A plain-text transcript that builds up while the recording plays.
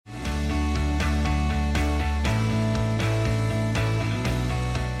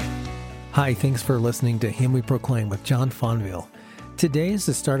Hi, thanks for listening to Him We Proclaim with John Fonville. Today is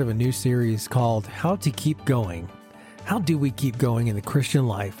the start of a new series called How to Keep Going. How do we keep going in the Christian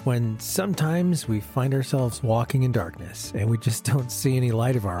life when sometimes we find ourselves walking in darkness and we just don't see any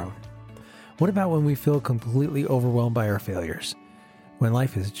light of our own? What about when we feel completely overwhelmed by our failures? When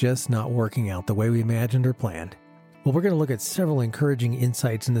life is just not working out the way we imagined or planned? Well, we're going to look at several encouraging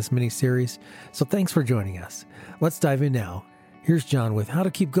insights in this mini-series, so thanks for joining us. Let's dive in now. Here's John with How to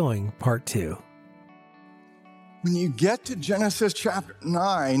Keep Going, Part 2. When you get to Genesis chapter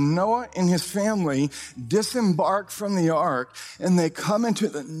 9, Noah and his family disembark from the ark and they come into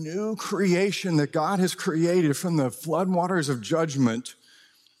the new creation that God has created from the floodwaters of judgment.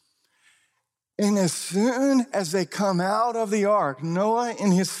 And as soon as they come out of the ark, Noah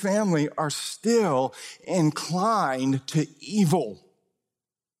and his family are still inclined to evil.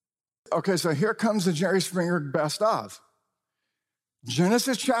 Okay, so here comes the Jerry Springer best of.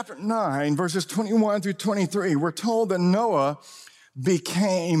 Genesis chapter 9, verses 21 through 23, we're told that Noah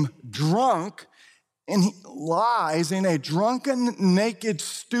became drunk and he lies in a drunken, naked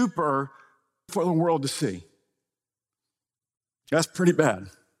stupor for the world to see. That's pretty bad.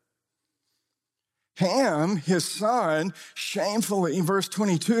 Ham, his son, shamefully, verse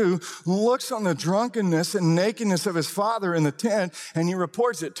 22, looks on the drunkenness and nakedness of his father in the tent and he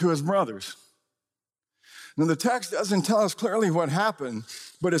reports it to his brothers. Now, the text doesn't tell us clearly what happened,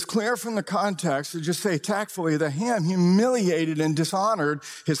 but it's clear from the context to just say tactfully that Ham humiliated and dishonored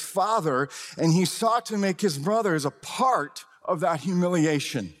his father, and he sought to make his brothers a part of that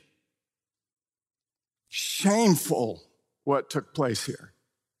humiliation. Shameful what took place here.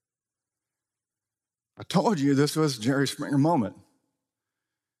 I told you this was a Jerry Springer moment.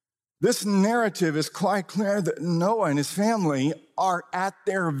 This narrative is quite clear that Noah and his family are at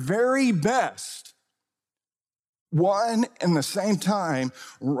their very best, one and the same time,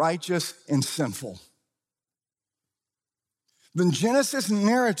 righteous and sinful. The Genesis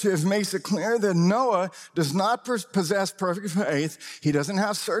narrative makes it clear that Noah does not possess perfect faith. He doesn't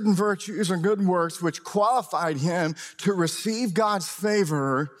have certain virtues or good works which qualified him to receive God's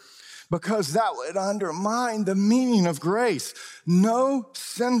favor, because that would undermine the meaning of grace. No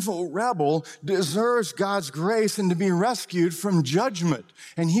sinful rebel deserves God's grace and to be rescued from judgment.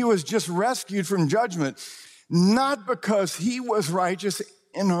 And he was just rescued from judgment, not because he was righteous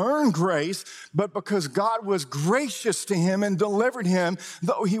and earned grace, but because God was gracious to him and delivered him,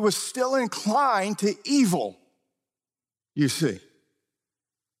 though he was still inclined to evil. You see,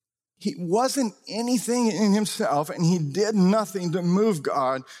 he wasn't anything in himself, and he did nothing to move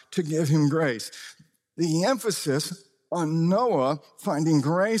God to give him grace. The emphasis on Noah finding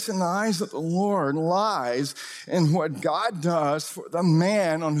grace in the eyes of the Lord lies in what God does for the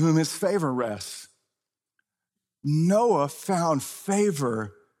man on whom his favor rests. Noah found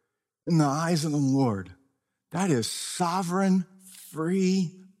favor in the eyes of the Lord. That is sovereign,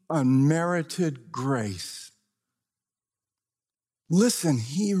 free, unmerited grace. Listen,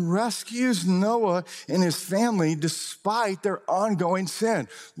 he rescues Noah and his family despite their ongoing sin.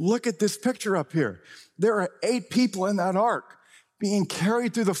 Look at this picture up here. There are 8 people in that ark being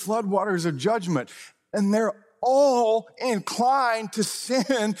carried through the floodwaters of judgment, and they're all inclined to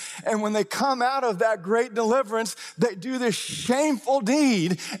sin. And when they come out of that great deliverance, they do this shameful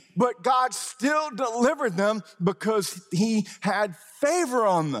deed, but God still delivered them because he had favor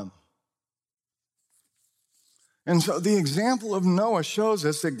on them. And so the example of Noah shows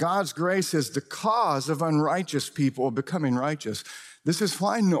us that God's grace is the cause of unrighteous people becoming righteous. This is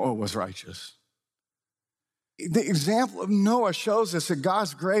why Noah was righteous. The example of Noah shows us that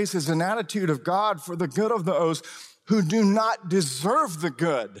God's grace is an attitude of God for the good of those who do not deserve the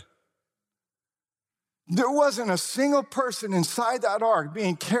good. There wasn't a single person inside that ark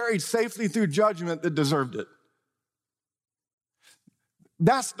being carried safely through judgment that deserved it.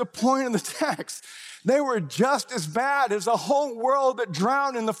 That's the point of the text. They were just as bad as the whole world that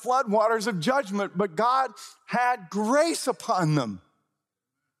drowned in the floodwaters of judgment, but God had grace upon them.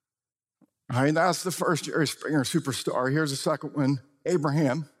 All right, that's the first Jerry Springer superstar. Here's the second one,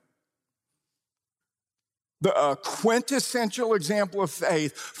 Abraham. The quintessential example of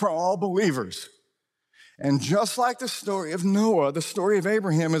faith for all believers. And just like the story of Noah, the story of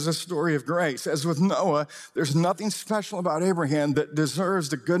Abraham is a story of grace. As with Noah, there's nothing special about Abraham that deserves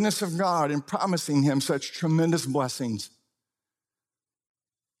the goodness of God in promising him such tremendous blessings.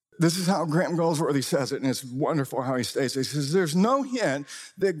 This is how Graham Goldsworthy says it, and it's wonderful how he states it. He says, there's no hint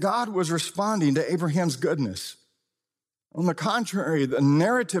that God was responding to Abraham's goodness. On the contrary, the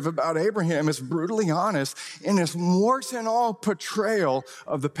narrative about Abraham is brutally honest in its warts and all portrayal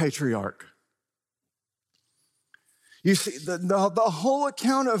of the patriarch. You see, the whole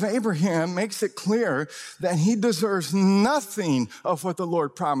account of Abraham makes it clear that he deserves nothing of what the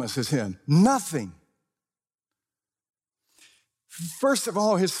Lord promises him. Nothing. First of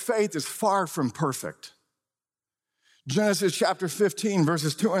all, his faith is far from perfect. Genesis chapter 15,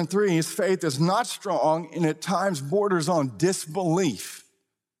 verses 2 and 3, his faith is not strong and at times borders on disbelief.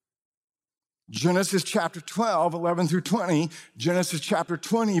 Genesis chapter 12, 11 through 20, Genesis chapter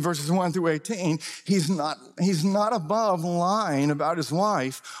 20, verses 1 through 18, he's not above lying about his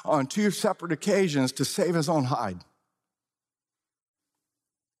wife on 2 separate occasions to save his own hide.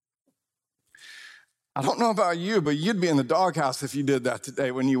 I don't know about you, but you'd be in the doghouse if you did that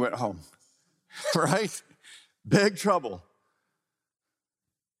today when you went home, right? Big trouble.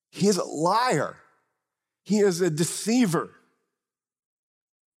 He is a liar. He is a deceiver.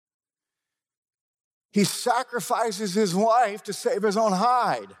 He sacrifices his wife to save his own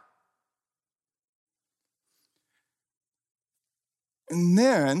hide. And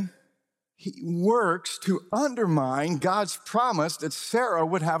then he works to undermine God's promise that Sarah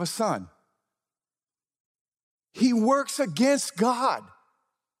would have a son. He works against God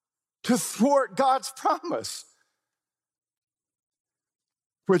to thwart God's promise,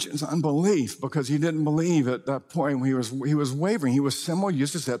 which is unbelief, because he didn't believe at that point when he was wavering. He was simul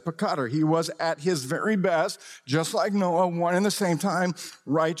justus et peccator. He was at his very best, just like Noah, one and the same time,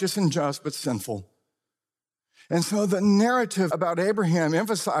 righteous and just, but sinful. And so the narrative about Abraham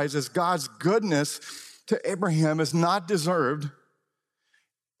emphasizes God's goodness to Abraham is not deserved.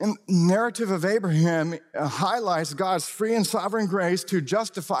 And the narrative of Abraham highlights God's free and sovereign grace to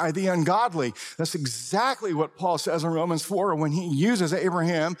justify the ungodly. That's exactly what Paul says in Romans 4 when he uses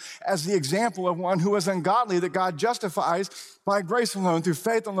Abraham as the example of one who is ungodly, that God justifies by grace alone, through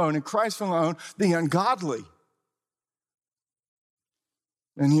faith alone, in Christ alone, the ungodly.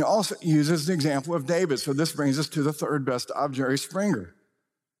 And he also uses the example of David. So this brings us to the third best of Jerry Springer.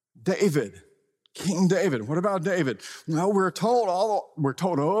 David. King David. What about David? Well, we're told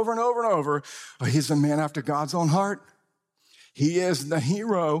over and over and over, he's a man after God's own heart. He is the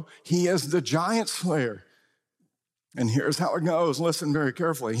hero. He is the giant slayer. And here's how it goes. Listen very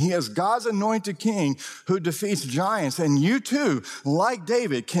carefully. He is God's anointed king who defeats giants. And you too, like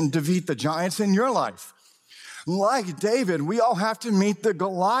David, can defeat the giants in your life. Like David, we all have to meet the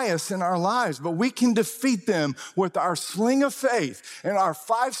Goliaths in our lives, but we can defeat them with our sling of faith and our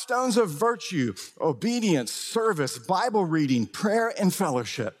 5 stones of virtue: obedience, service, Bible reading, prayer, and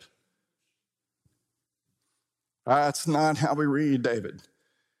fellowship. That's not how we read David.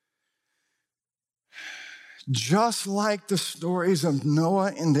 Just like the stories of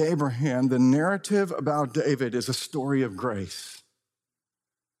Noah and Abraham, the narrative about David is a story of grace.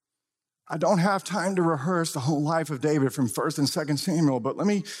 I don't have time to rehearse the whole life of David from 1 and 2 Samuel, but let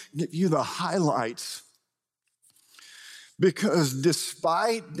me give you the highlights. Because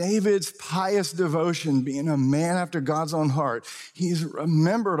despite David's pious devotion, being a man after God's own heart, he's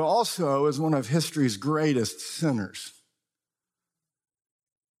remembered also as one of history's greatest sinners.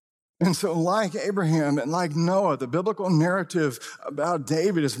 And so like Abraham and like Noah, the biblical narrative about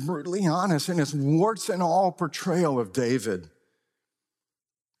David is brutally honest in its warts and all portrayal of David.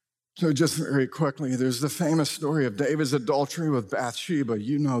 So just very quickly, there's the famous story of David's adultery with Bathsheba.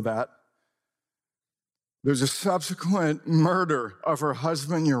 You know that. There's a subsequent murder of her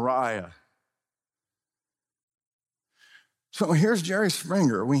husband Uriah. So here's Jerry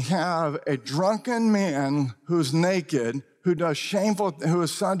Springer. We have a drunken man who's naked,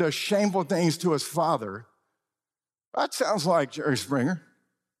 whose son does shameful things to his father. That sounds like Jerry Springer.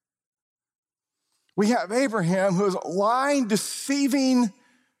 We have Abraham who's lying, deceiving,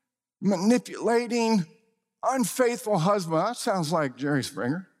 manipulating, unfaithful husband. That sounds like Jerry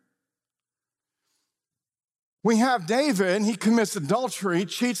Springer. We have David, he commits adultery,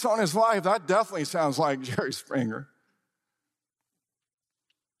 cheats on his wife. That definitely sounds like Jerry Springer.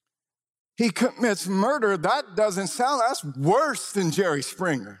 He commits murder. That doesn't sound, that's worse than Jerry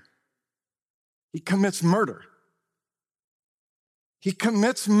Springer. He commits murder. He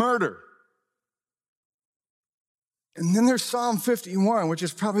commits murder. And then there's Psalm 51, which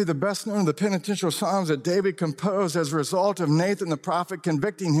is probably the best known of the penitential psalms that David composed as a result of Nathan the prophet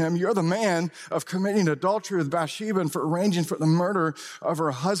convicting him. You're the man of committing adultery with Bathsheba and for arranging for the murder of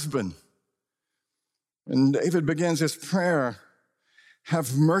her husband. And David begins his prayer,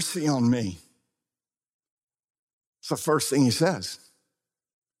 have mercy on me. It's the first thing he says.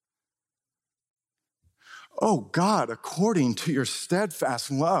 Oh God, according to your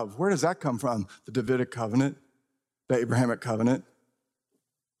steadfast love. Where does that come from? The Davidic covenant. The Abrahamic covenant.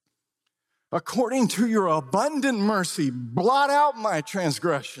 According to your abundant mercy, blot out my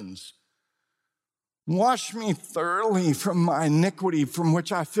transgressions. Wash me thoroughly from my iniquity, from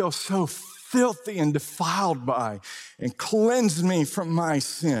which I feel so filthy and defiled by, and cleanse me from my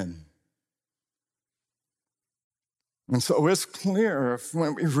sin. And so it's clear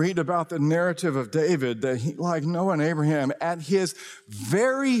when we read about the narrative of David that he, like Noah and Abraham, at his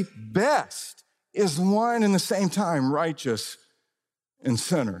very best, is one and the same time righteous and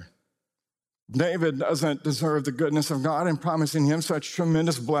sinner. David doesn't deserve the goodness of God in promising him such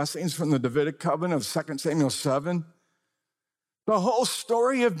tremendous blessings from the Davidic covenant of 2 Samuel 7. The whole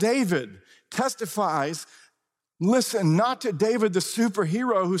story of David testifies, listen, not to David the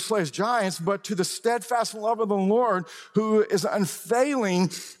superhero who slays giants, but to the steadfast love of the Lord who is unfailing,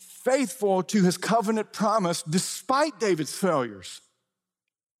 faithful to his covenant promise despite David's failures.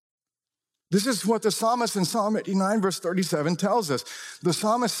 This is what the psalmist in Psalm 89, verse 37 tells us. The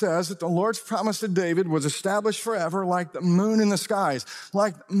psalmist says that the Lord's promise to David was established forever like the moon in the skies.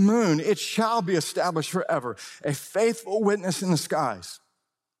 Like the moon, it shall be established forever, a faithful witness in the skies.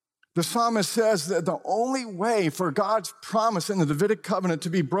 The psalmist says that the only way for God's promise in the Davidic covenant to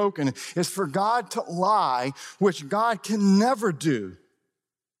be broken is for God to lie, which God can never do.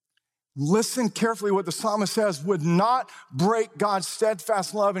 Listen carefully what the psalmist says would not break God's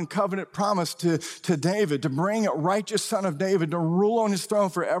steadfast love and covenant promise to David, to bring a righteous son of David to rule on his throne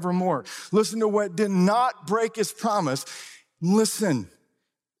forevermore. Listen to what did not break his promise. Listen,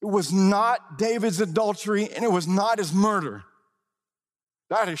 it was not David's adultery and it was not his murder.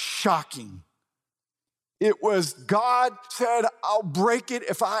 That is shocking. It was God said, I'll break it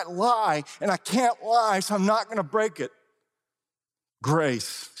if I lie, and I can't lie, so I'm not going to break it.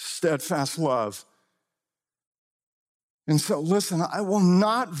 Grace, steadfast love. And so listen, I will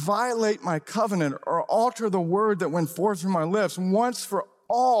not violate my covenant or alter the word that went forth from my lips. Once for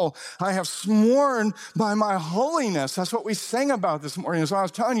all, I have sworn by my holiness. That's what we sang about this morning. So I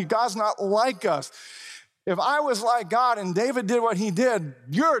was telling you, God's not like us. If I was like God and David did what he did,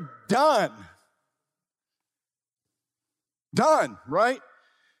 you're done. Done, right?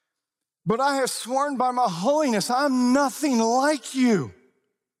 But I have sworn by my holiness, I'm nothing like you.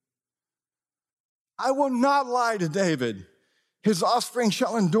 I will not lie to David. His offspring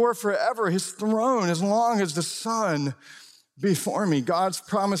shall endure forever, his throne as long as the sun before me. God's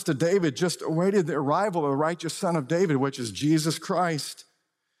promise to David just awaited the arrival of the righteous son of David, which is Jesus Christ.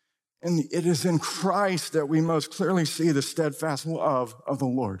 And it is in Christ that we most clearly see the steadfast love of the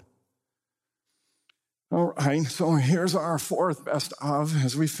Lord. All right, so here's our fourth best of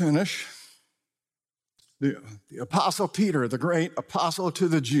as we finish. The Apostle Peter, the great apostle to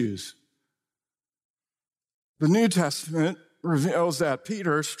the Jews. The New Testament reveals that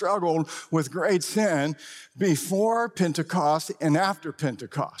Peter struggled with great sin before Pentecost and after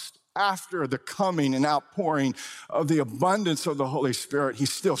Pentecost. After the coming and outpouring of the abundance of the Holy Spirit, he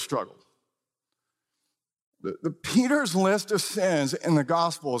still struggled. The Peter's list of sins in the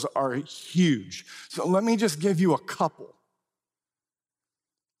Gospels are huge. So let me just give you a couple.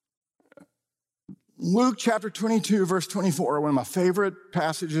 Luke chapter 22, verse 24, one of my favorite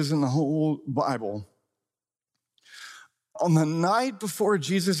passages in the whole Bible. On the night before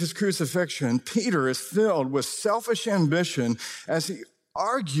Jesus' crucifixion, Peter is filled with selfish ambition as he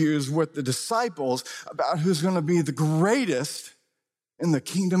argues with the disciples about who's going to be the greatest in the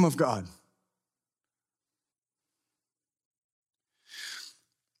kingdom of God.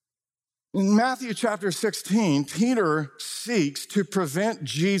 In Matthew chapter 16, Peter seeks to prevent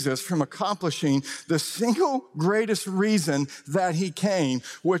Jesus from accomplishing the single greatest reason that he came,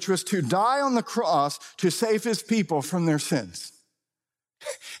 which was to die on the cross to save his people from their sins.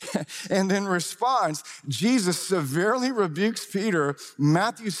 And in response, Jesus severely rebukes Peter,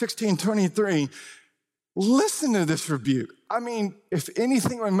 Matthew 16:23. Listen to this rebuke. I mean, if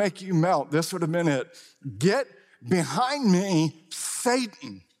anything would make you melt, this would have been it. Get behind me,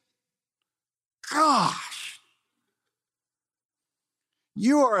 Satan. Gosh,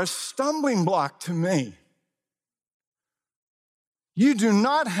 you are a stumbling block to me. You do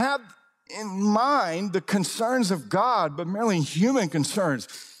not have in mind the concerns of God, but merely human concerns.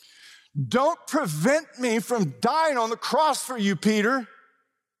 Don't prevent me from dying on the cross for you, Peter.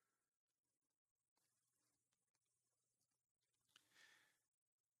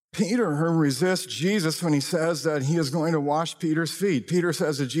 Peter resists Jesus when he says that he is going to wash Peter's feet. Peter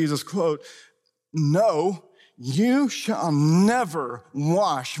says to Jesus, quote, "No, you shall never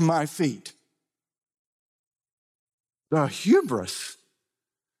wash my feet." The hubris.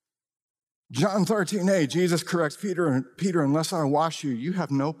 John 13:8, Jesus corrects Peter, "Unless I wash you, you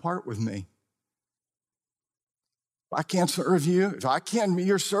have no part with me." If I can't serve you, if I can't be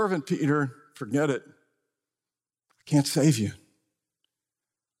your servant, Peter, forget it. I can't save you.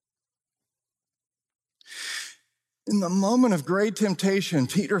 In the moment of great temptation,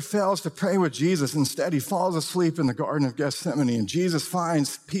 Peter fails to pray with Jesus. Instead, he falls asleep in the Garden of Gethsemane, and Jesus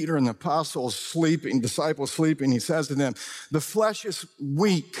finds Peter and the disciples sleeping. He says to them, "The flesh is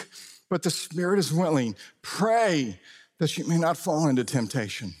weak, but the spirit is willing. Pray that you may not fall into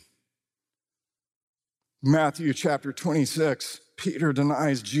temptation." Matthew chapter 26, Peter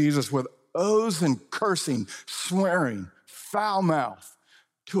denies Jesus with oaths and cursing, swearing, foul mouth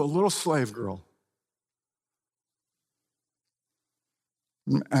to a little slave girl.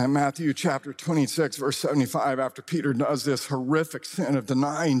 Matthew chapter 26, verse 75, after Peter does this horrific sin of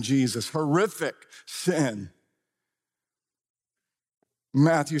denying Jesus, horrific sin,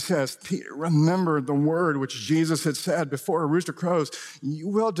 Matthew says, "Peter remembered the word which Jesus had said, before a rooster crows, you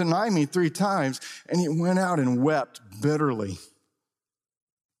will deny me 3 times. And he went out and wept bitterly."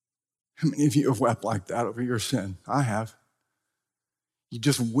 How many of you have wept like that over your sin? I have. You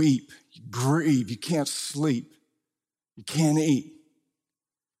just weep, you grieve, you can't sleep, you can't eat.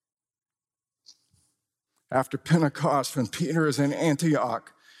 After Pentecost, when Peter is in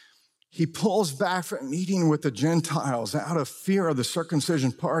Antioch, he pulls back from meeting with the Gentiles out of fear of the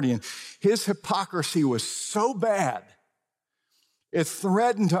circumcision party. And his hypocrisy was so bad, it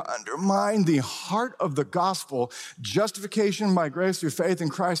threatened to undermine the heart of the gospel, justification by grace through faith in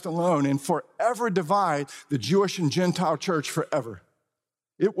Christ alone, and forever divide the Jewish and Gentile church forever.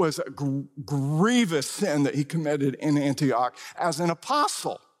 It was a grievous sin that he committed in Antioch as an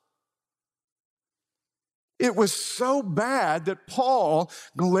apostle. It was so bad that Paul,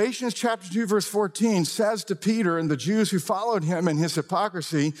 Galatians chapter 2, verse 14, says to Peter and the Jews who followed him in his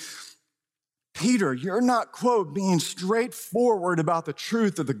hypocrisy, "Peter, you're not, quote, being straightforward about the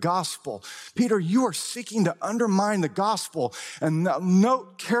truth of the gospel. Peter, you are seeking to undermine the gospel." And now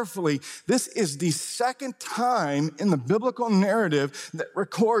note carefully, this is the second time in the biblical narrative that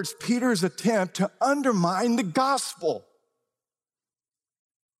records Peter's attempt to undermine the gospel.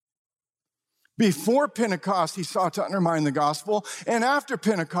 Before Pentecost, he sought to undermine the gospel, and after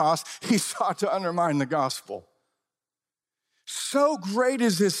Pentecost, he sought to undermine the gospel. So great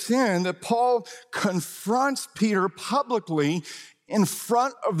is his sin that Paul confronts Peter publicly in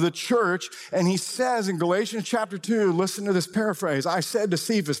front of the church, and he says in Galatians chapter 2, listen to this paraphrase, "I said to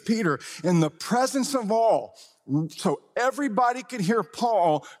Cephas, Peter, in the presence of all," so everybody could hear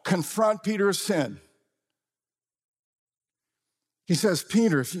Paul confront Peter's sin. He says,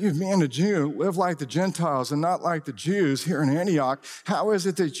 "Peter, if you being a Jew, live like the Gentiles and not like the Jews here in Antioch, how is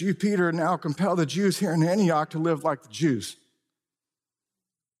it that you, Peter, now compel the Jews here in Antioch to live like the Jews?"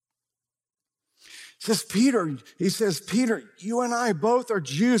 He says, Peter, you and I both are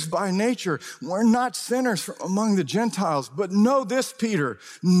Jews by nature. We're not sinners from among the Gentiles. But know this, Peter,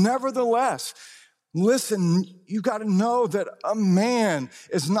 nevertheless, listen, you got to know that a man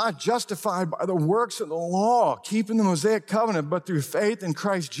is not justified by the works of the law, keeping the Mosaic covenant, but through faith in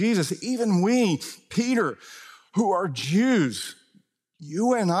Christ Jesus. Even we, Peter, who are Jews,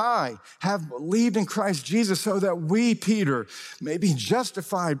 you and I have believed in Christ Jesus so that we, Peter, may be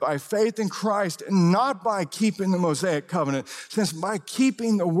justified by faith in Christ and not by keeping the Mosaic covenant, since by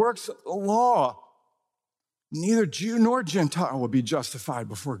keeping the works of the law, neither Jew nor Gentile will be justified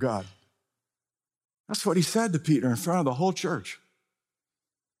before God. That's what he said to Peter in front of the whole church.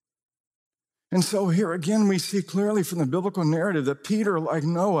 And so here again, we see clearly from the biblical narrative that Peter, like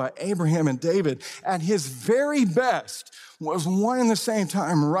Noah, Abraham, and David, at his very best, was one and the same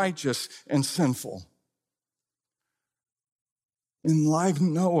time righteous and sinful. And like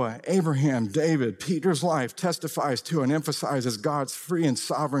Noah, Abraham, David, Peter's life testifies to and emphasizes God's free and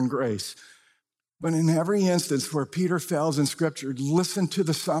sovereign grace. But in every instance where Peter fails in Scripture, listen to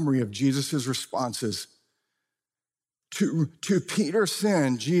the summary of Jesus' responses. To Peter's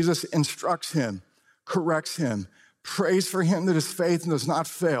sin, Jesus instructs him, corrects him, prays for him that his faith does not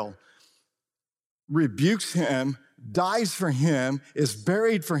fail, rebukes him, dies for him, is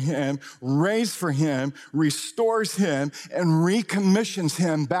buried for him, raised for him, restores him, and recommissions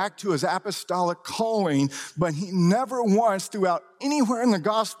him back to his apostolic calling. But he never once, throughout anywhere in the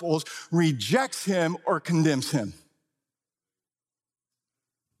Gospels, rejects him or condemns him.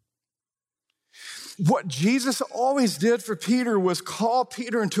 What Jesus always did for Peter was call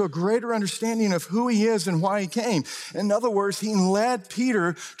Peter into a greater understanding of who he is and why he came. In other words, he led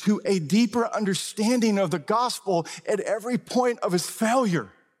Peter to a deeper understanding of the gospel at every point of his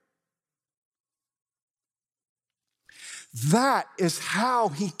failure. That is how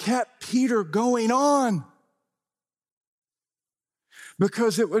he kept Peter going on.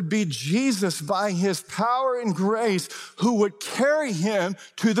 Because it would be Jesus, by his power and grace, who would carry him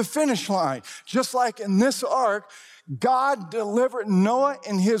to the finish line. Just like in this ark, God delivered Noah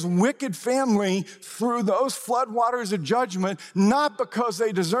and his wicked family through those floodwaters of judgment, not because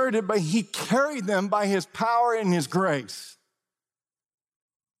they deserved it, but he carried them by his power and his grace.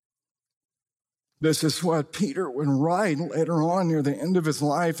 This is what Peter would write later on near the end of his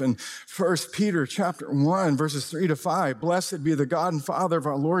life in 1 Peter chapter 1, verses 3-5. Blessed be the God and Father of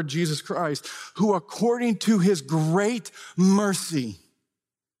our Lord Jesus Christ, who according to his great mercy,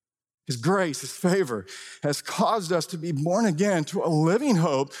 his grace, his favor, has caused us to be born again to a living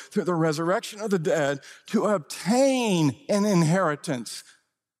hope through the resurrection of the dead, to obtain an inheritance,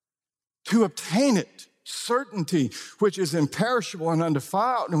 to obtain it. Certainty, which is imperishable and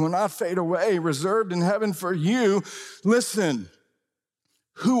undefiled and will not fade away, reserved in heaven for you, listen,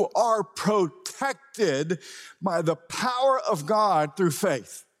 who are protected by the power of God through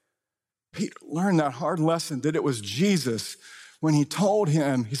faith. Peter learned that hard lesson that it was Jesus when he told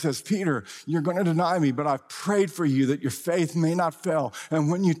him, he says, Peter, you're going to deny me, but I've prayed for you that your faith may not fail.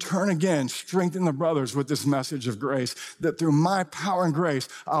 And when you turn again, strengthen the brothers with this message of grace, that through my power and grace,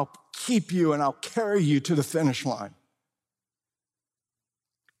 I'll keep you and I'll carry you to the finish line.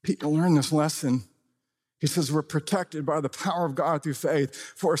 Peter learned this lesson. He says, we're protected by the power of God through faith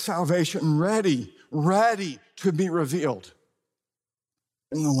for salvation ready to be revealed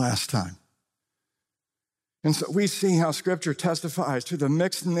in the last time. And so we see how Scripture testifies to the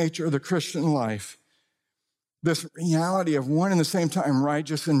mixed nature of the Christian life, this reality of one and the same time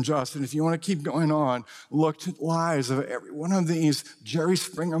righteous and just. And if you want to keep going on, look to the lives of every one of these Jerry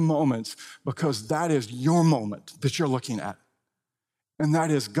Springer moments, because that is your moment that you're looking at. And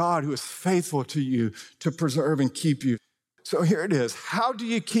that is God who is faithful to you to preserve and keep you. So here it is. How do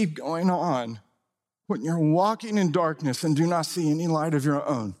you keep going on when you're walking in darkness and do not see any light of your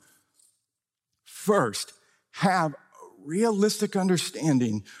own? First, have a realistic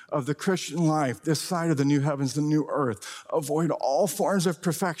understanding of the Christian life this side of the new heavens, the new earth. Avoid all forms of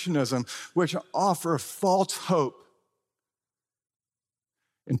perfectionism which offer false hope.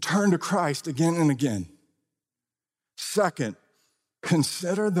 And turn to Christ again and again. Second,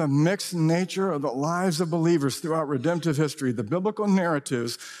 consider the mixed nature of the lives of believers throughout redemptive history. The biblical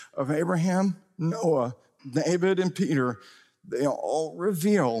narratives of Abraham, Noah, David, and Peter, they all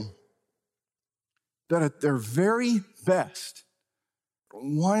reveal that at their very best,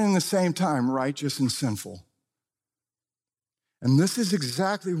 one and the same time, righteous and sinful. And this is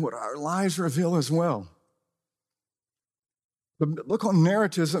exactly what our lives reveal as well. The biblical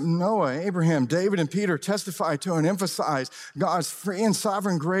narratives of Noah, Abraham, David, and Peter testify to and emphasize God's free and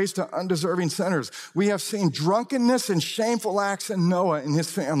sovereign grace to undeserving sinners. We have seen drunkenness and shameful acts in Noah and his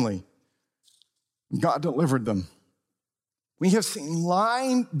family. God delivered them. We have seen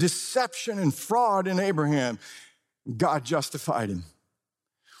lying, deception, and fraud in Abraham. God justified him.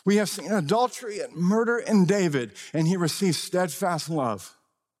 We have seen adultery and murder in David, and he received steadfast love.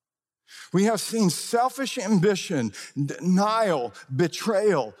 We have seen selfish ambition, denial,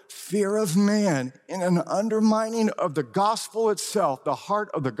 betrayal, fear of man, and an undermining of the gospel itself, the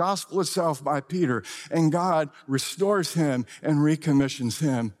heart of the gospel itself by Peter, and God restores him and recommissions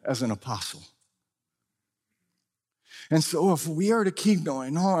him as an apostle. And so if we are to keep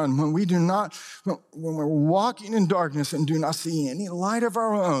going on, when we're walking in darkness and do not see any light of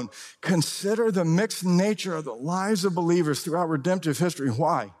our own, consider the mixed nature of the lives of believers throughout redemptive history.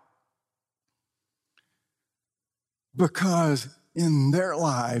 Why? Because in their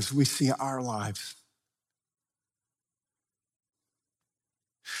lives, we see our lives.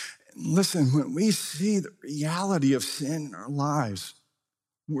 Listen, when we see the reality of sin in our lives,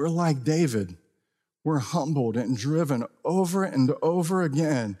 we're like David. We're humbled and driven over and over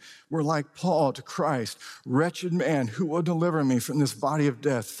again. We're like Paul to Christ, wretched man, who will deliver me from this body of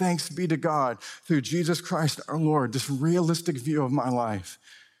death? Thanks be to God through Jesus Christ our Lord, this realistic view of my life.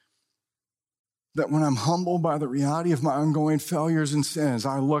 That when I'm humbled by the reality of my ongoing failures and sins,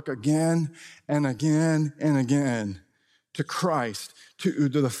 I look again and again and again to Christ, to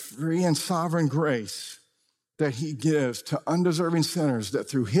the free and sovereign grace that he gives to undeserving sinners, that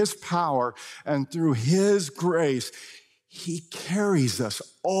through his power and through his grace, he carries us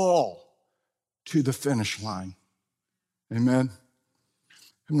all to the finish line. Amen.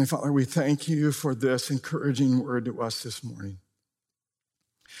 Heavenly Father, we thank you for this encouraging word to us this morning.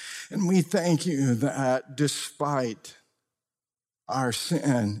 And we thank you that despite our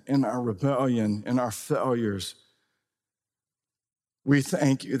sin and our rebellion and our failures, we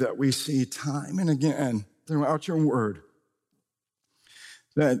thank you that we see time and again throughout your word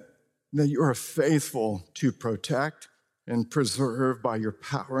that you are faithful to protect and preserve by your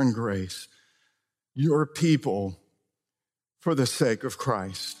power and grace your people for the sake of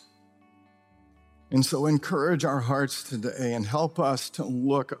Christ. And so encourage our hearts today and help us to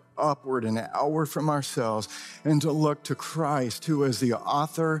look upward and outward from ourselves and to look to Christ, who is the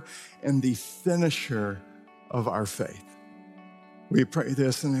author and the finisher of our faith. We pray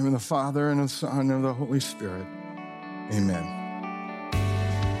this in the name of the Father and of the Son and of the Holy Spirit. Amen.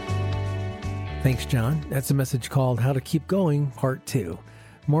 Thanks, John. That's a message called How to Keep Going, Part 2.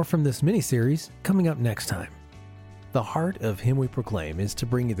 More from this mini-series coming up next time. The heart of Him We Proclaim is to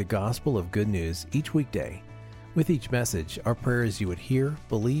bring you the gospel of good news each weekday. With each message, our prayer is you would hear,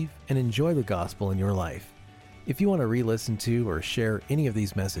 believe, and enjoy the gospel in your life. If you want to re-listen to or share any of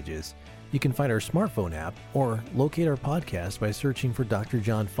these messages, you can find our smartphone app or locate our podcast by searching for Dr.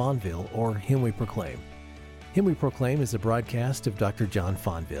 John Fonville or Him We Proclaim. Him We Proclaim is a broadcast of Dr. John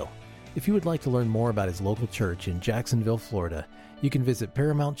Fonville. If you would like to learn more about his local church in Jacksonville, Florida, you can visit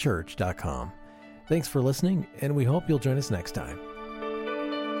ParamountChurch.com. Thanks for listening, and we hope you'll join us next time.